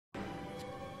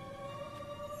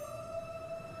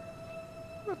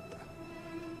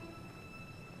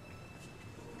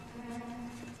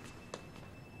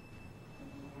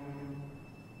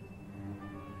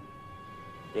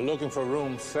We're looking for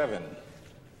room 7.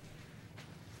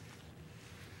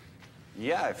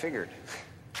 Yeah, I figured.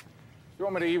 You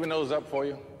want me to even those up for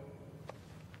you?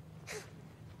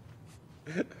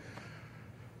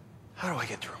 How do I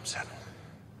get to room 7?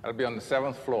 That'll be on the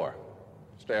 7th floor.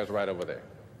 Stairs right over there.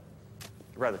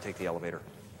 I'd rather take the elevator.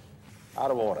 Out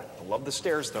of order. I love the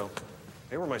stairs, though.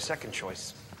 They were my second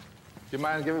choice. Do you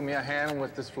mind giving me a hand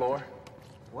with this floor?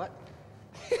 What?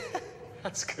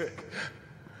 That's good.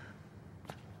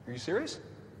 Are you serious?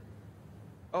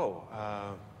 Oh,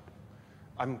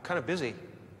 I'm kind of busy.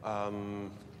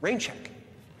 Rain check.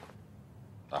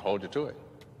 I'll hold you to it.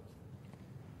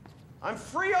 I'm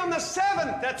free on the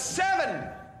 7th. That's 7.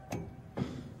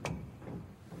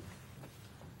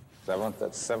 7th,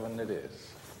 that's 7 it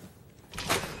is.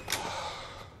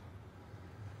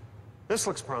 This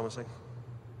looks promising.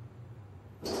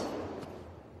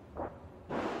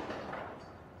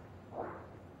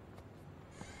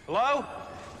 Hello?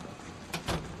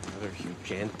 Another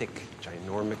gigantic,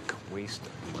 ginormic waste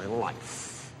of my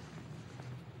life.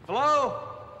 Hello?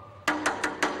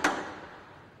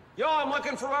 Yo, I'm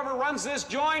looking for whoever runs this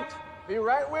joint. Be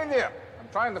right with you. I'm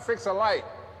trying to fix a light.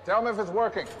 Tell me if it's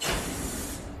working.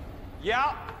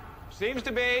 Yeah, seems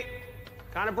to be.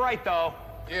 Kind of bright, though.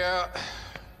 Yeah,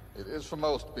 it is for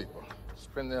most people.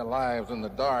 Spend their lives in the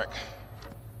dark,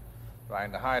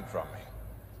 trying to hide from me.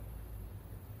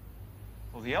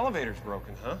 Well, the elevator's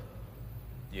broken, huh?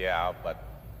 Yeah, but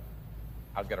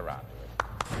I'll get around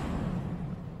to it.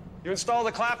 You installed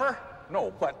the clapper?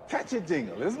 No, but catchy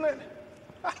jingle, isn't it?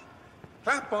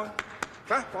 Clap on,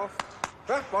 clap off,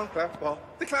 clap on, clap off,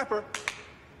 the clapper.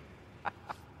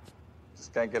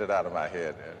 Just can't get it out of my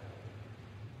head, Ed.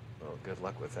 Well, good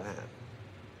luck with that.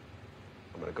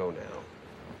 I'm gonna go now.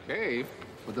 Okay,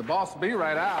 but the boss will be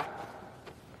right out.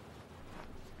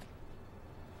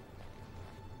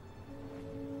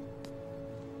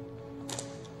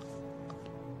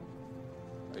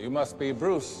 You must be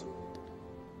Bruce.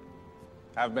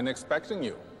 I've been expecting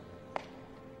you.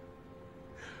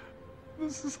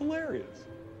 This is hilarious.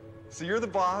 So you're the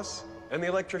boss and the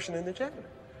electrician and the janitor.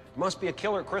 Must be a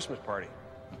killer Christmas party.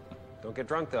 Don't get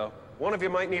drunk, though. One of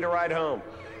you might need a ride home.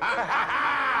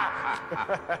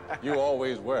 You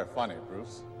always were funny,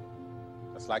 Bruce.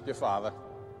 Just like your father.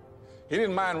 He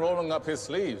didn't mind rolling up his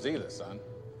sleeves either, son.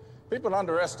 People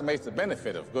underestimate the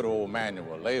benefit of good old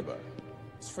manual labor.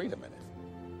 It's freedom in it.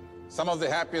 Some of the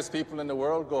happiest people in the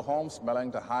world go home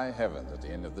smelling to high heavens at the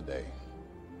end of the day.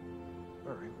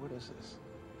 All right, what is this?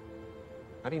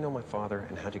 How do you know my father,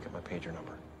 and how'd you get my pager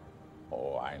number?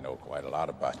 Oh, I know quite a lot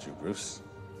about you, Bruce.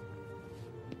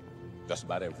 Just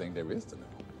about everything there is to know.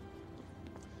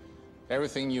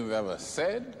 Everything you've ever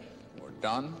said, or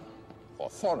done, or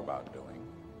thought about doing,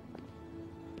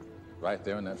 right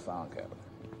there in that file cabinet.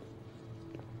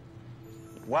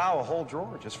 Wow, a whole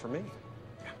drawer just for me.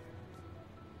 Yeah.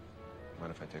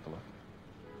 Mind if I take a look?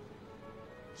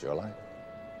 Sure like.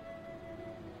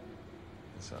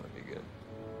 This ought to be good.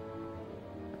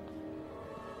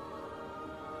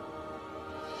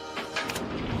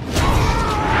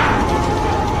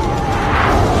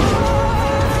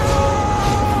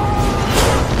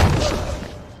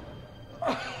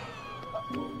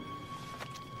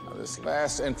 Now, this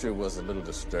last entry was a little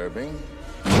disturbing.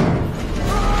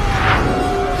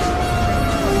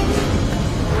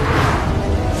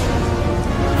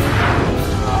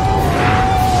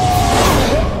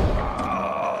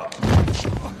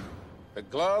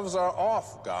 Gloves are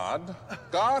off, God.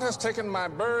 God has taken my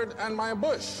bird and my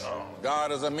bush.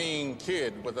 God is a mean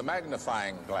kid with a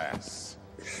magnifying glass.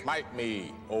 Smite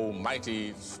me, O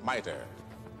mighty smiter.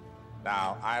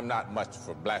 Now, I'm not much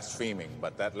for blaspheming,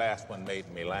 but that last one made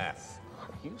me laugh.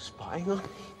 Are you spying on me?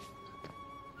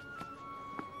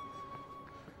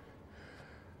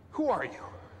 Who are you?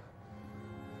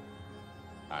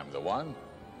 I'm the one.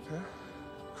 Huh?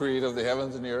 Creator of the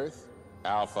heavens and the earth,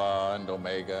 Alpha and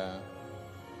Omega.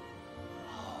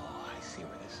 See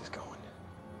where this is going.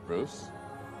 Bruce,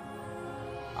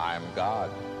 I'm God.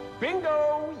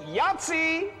 Bingo!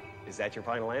 Yahtzee! Is that your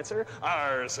final answer?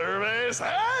 Our service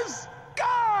has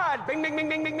God! Bing, bing, bing,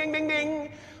 bing, bing, bing, bing,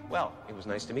 bing. Well, it was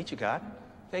nice to meet you, God.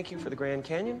 Thank you for the Grand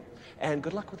Canyon, and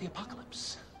good luck with the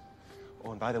apocalypse.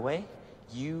 Oh, and by the way,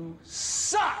 you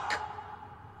suck!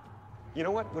 You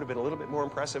know what would have been a little bit more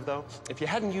impressive, though? If you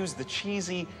hadn't used the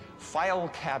cheesy file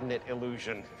cabinet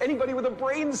illusion. Anybody with a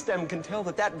brainstem can tell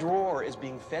that that drawer is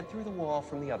being fed through the wall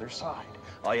from the other side.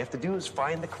 All you have to do is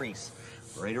find the crease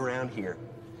right around here.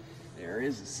 There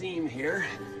is a seam here,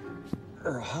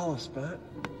 or a hollow spot.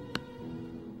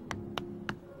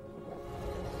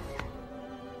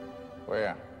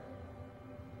 Where?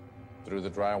 Through the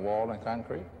drywall and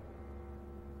concrete?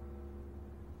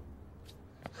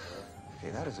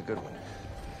 Okay, that is a good one.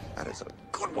 That is a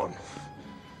good one.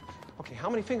 Okay, how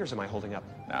many fingers am I holding up?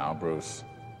 Now, Bruce,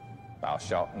 thou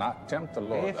shalt not tempt the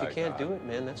Lord Hey, if you thy can't God. do it,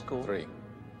 man, that's cool. 3,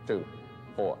 2,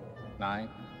 4, 9,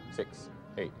 6,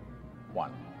 8,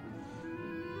 1.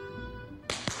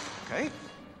 Okay.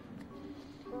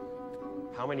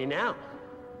 How many now?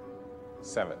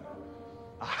 7.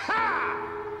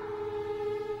 Aha!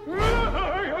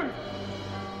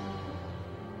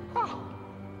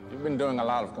 You've been doing a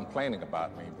lot of complaining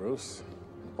about me, Bruce.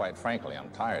 Quite frankly,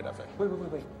 I'm tired of it.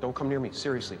 Wait. Don't come near me.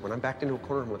 Seriously. When I'm backed into a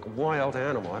corner, I'm like a wild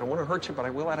animal. I don't want to hurt you, but I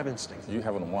will out of instinct. You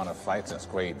haven't won a fight since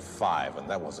grade 5, and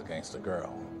that was against a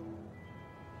girl.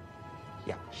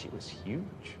 Yeah, she was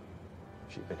huge.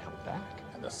 She'd been held back.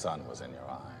 And the sun was in your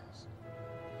eyes.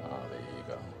 Oh, the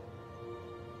ego.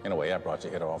 Anyway, I brought you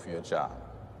here to offer you a job.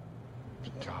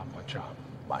 Job? What job?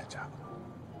 My job.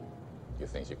 You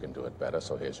think you can do it better,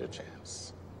 so here's your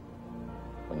chance.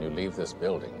 When you leave this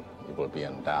building, you will be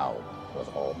endowed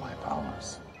with all my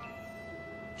powers.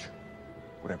 Sure.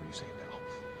 Whatever you say,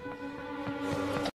 pal.